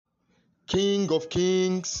King of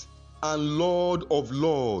kings and Lord of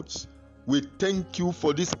lords, we thank you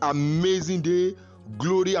for this amazing day.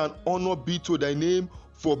 Glory and honor be to thy name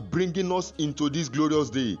for bringing us into this glorious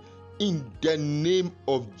day. In the name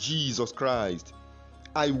of Jesus Christ,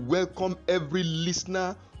 I welcome every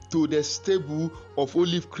listener to the stable of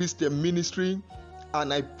Olive Christian Ministry,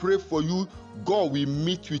 and I pray for you. God will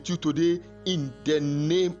meet with you today in the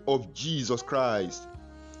name of Jesus Christ.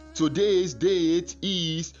 Today's date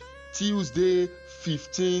is Tuesday,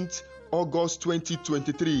 15th August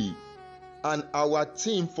 2023, and our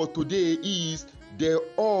theme for today is the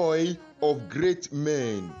oil of great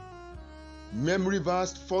men. Memory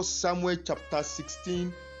verse 1 Samuel chapter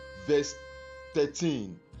 16 verse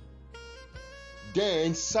 13.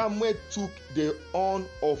 Then Samuel took the horn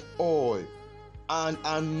of oil and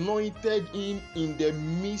anointed him in the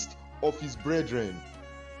midst of his brethren,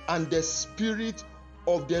 and the Spirit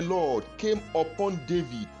of the Lord came upon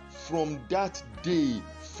David from that day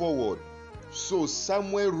forward. So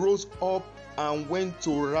Samuel rose up and went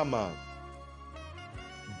to Ramah.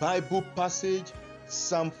 Bible passage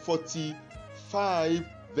Psalm 45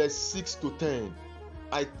 verse 6 to 10.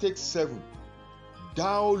 I take 7.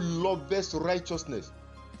 Thou lovest righteousness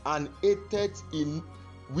and hatest in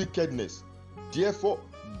wickedness. Therefore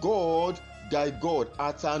God thy God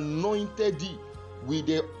hath anointed thee with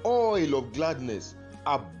the oil of gladness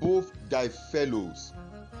above thy fellows.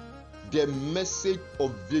 The message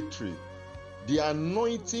of victory. The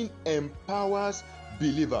anointing empowers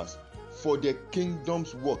believers for the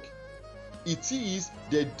kingdom's work. It is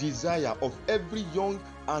the desire of every young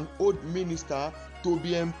and old minister to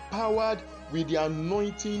be empowered with the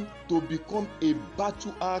anointing to become a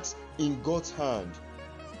battle axe in God's hand.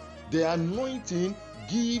 The anointing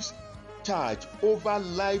gives charge over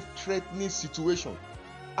life-threatening situations.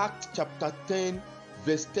 Acts chapter 10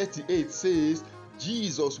 verse 38 says,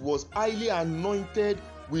 Jesus was highly anointed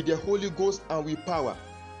with the Holy Ghost and with power.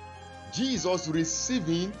 Jesus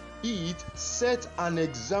receiving it set an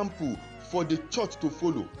example for the church to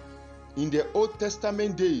follow. In the Old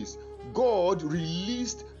Testament days, God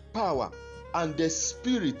released power and the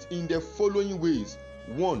Spirit in the following ways.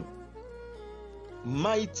 1.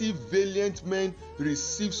 Mighty valiant men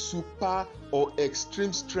receive super or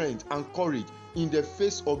extreme strength and courage in the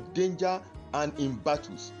face of danger and in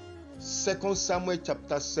battles. 2 Samuel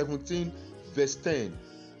chapter 17 verse 10.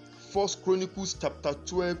 1 Chronicles chapter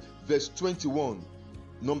 12 verse 21.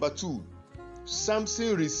 Number 2.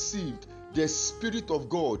 Samson received the Spirit of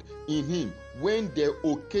God in him when the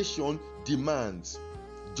occasion demands.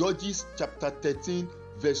 Judges chapter 13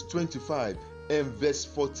 verse 25 and verse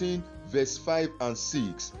 14 verse 5 and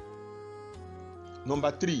 6. Number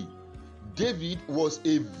 3. David was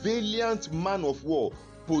a valiant man of war,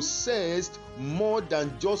 possessed more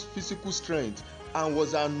than just physical strength, and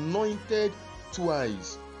was anointed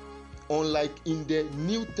twice. Unlike in the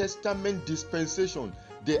New Testament dispensation,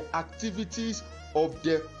 the activities of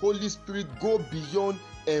the Holy Spirit go beyond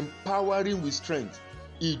empowering with strength.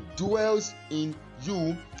 He dwells in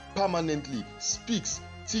you permanently, speaks,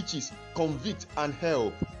 teaches, convicts, and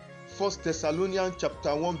help. 1 Thessalonians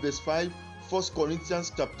chapter 1 verse 5, 1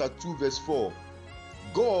 Corinthians chapter 2 verse 4.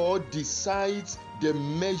 God decides the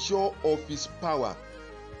measure of his power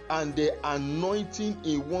and the anointing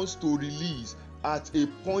he wants to release at a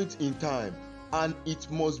point in time, and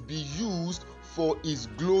it must be used for his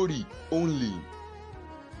glory only.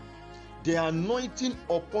 The anointing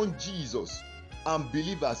upon Jesus and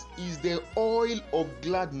believers is the oil of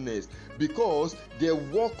gladness, because the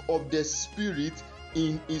work of the Spirit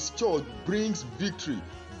in his church brings victory,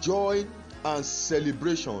 joy, and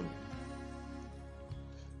celebration.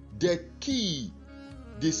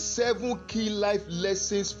 The 7 key life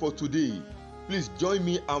lessons for today. Please join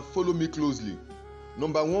me and follow me closely.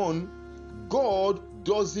 Number 1, God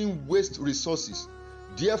doesn't waste resources.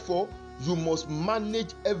 Therefore, you must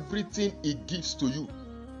manage everything he gives to you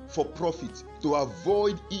for profit to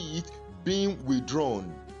avoid it being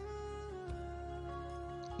withdrawn.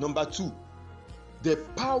 Number 2, the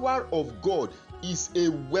power of God is a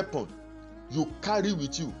weapon you carry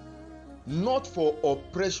with you, not for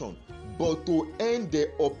oppression, but to end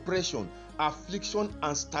the oppression, affliction,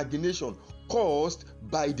 and stagnation caused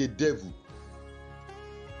by the devil.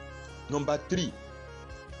 Number 3,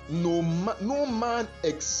 no man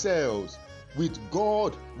excels with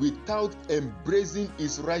God without embracing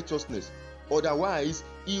his righteousness. Otherwise,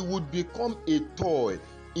 he would become a toy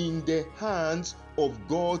in the hands of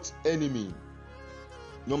God's enemy.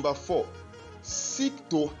 Number 4, seek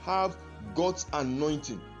to have God's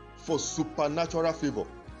anointing for supernatural favor,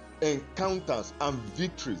 encounters, and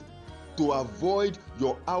victory. to avoid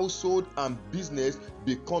your household and business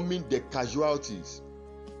becoming the casualties.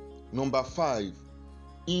 Number 5,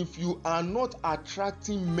 if you are not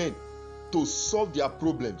attracting men to solve their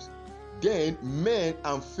problems, then men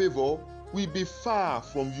and favor will be far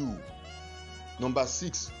from you. Number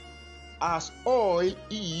 6, as oil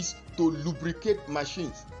is to lubricate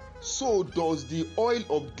machines, so does the oil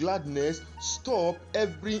of gladness stop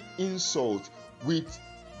every insult with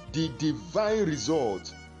the divine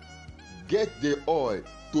result. Get the oil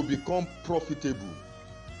to become profitable.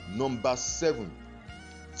 Number 7,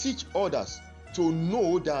 teach others to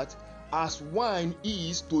know that as wine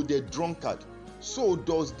is to the drunkard, so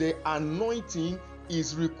does the anointing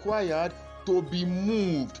is required to be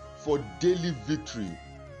moved for daily victory.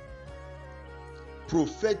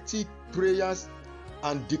 Prophetic prayers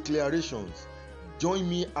and declarations. Join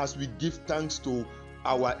me as we give thanks to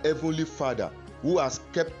our Heavenly Father who has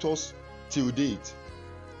kept us till date.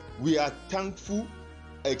 We are thankful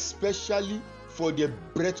especially for the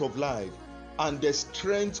breath of life and the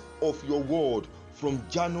strength of your word from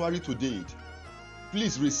January to date.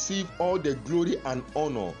 Please receive all the glory and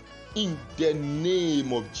honor in the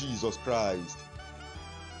name of Jesus Christ.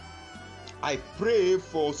 I pray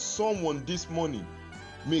for someone this morning.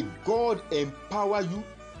 May God empower you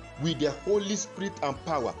with the Holy Spirit and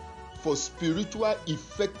power for spiritual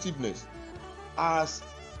effectiveness. And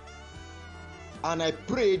I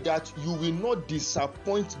pray that you will not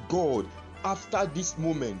disappoint God after this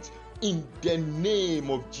moment in the name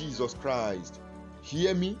of Jesus Christ.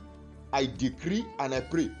 Hear me. I decree and I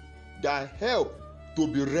pray that help to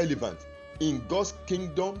be relevant in God's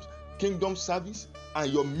kingdom service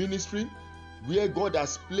and your ministry where God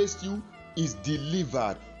has placed you is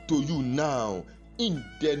delivered to you now in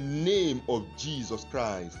the name of Jesus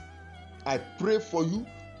Christ. I pray for you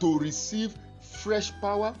to receive fresh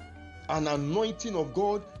power and anointing of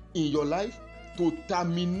God in your life to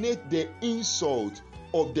terminate the insult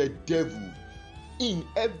of the devil in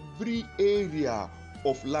every area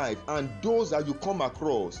of life and those that you come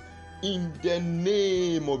across in the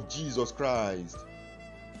name of Jesus Christ.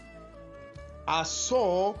 As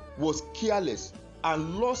Saul was careless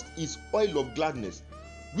and lost his oil of gladness,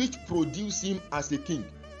 which produced him as a king,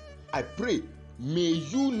 I pray, may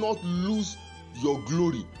you not lose your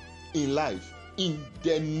glory in life in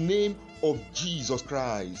the name of Jesus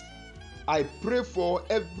Christ. I pray for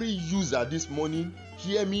every user this morning.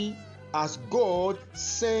 Hear me. As God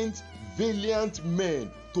sent valiant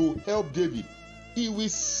men to help David, he will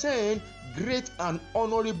send great and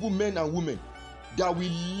honorable men and women that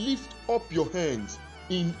will lift up your hands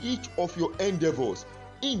in each of your endeavors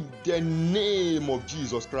in the name of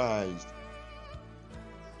Jesus Christ.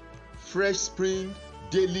 Fresh Spring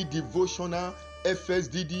Daily Devotional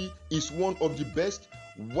FSDD is one of the best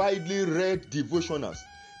widely read devotionals.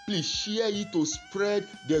 Please share it to spread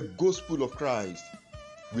the gospel of Christ.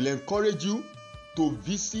 We'll encourage you to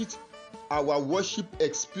visit our Worship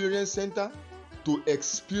Experience Center to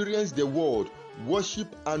experience the word, worship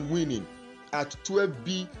and winning at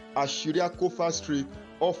 12B Ashiria Kofa Street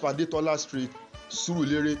off Adetola Street,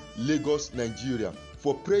 Surulere, Lagos, Nigeria.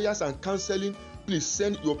 For prayers and counseling, please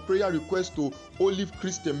send your prayer request to Olive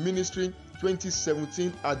Christian Ministry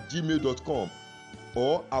 2017@gmail.com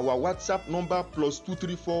or our WhatsApp number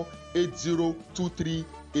 +234 8023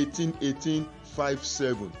 1818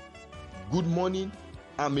 57. Good morning,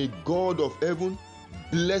 and may God of heaven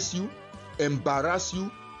bless you, embarrass you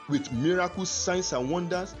with miracles, signs and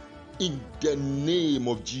wonders in the name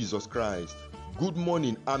of Jesus Christ. Good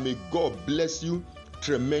morning, and may God bless you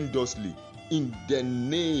tremendously in the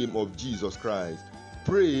name of Jesus Christ.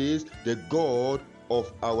 Praise the God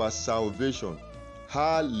of our salvation.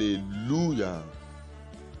 Hallelujah.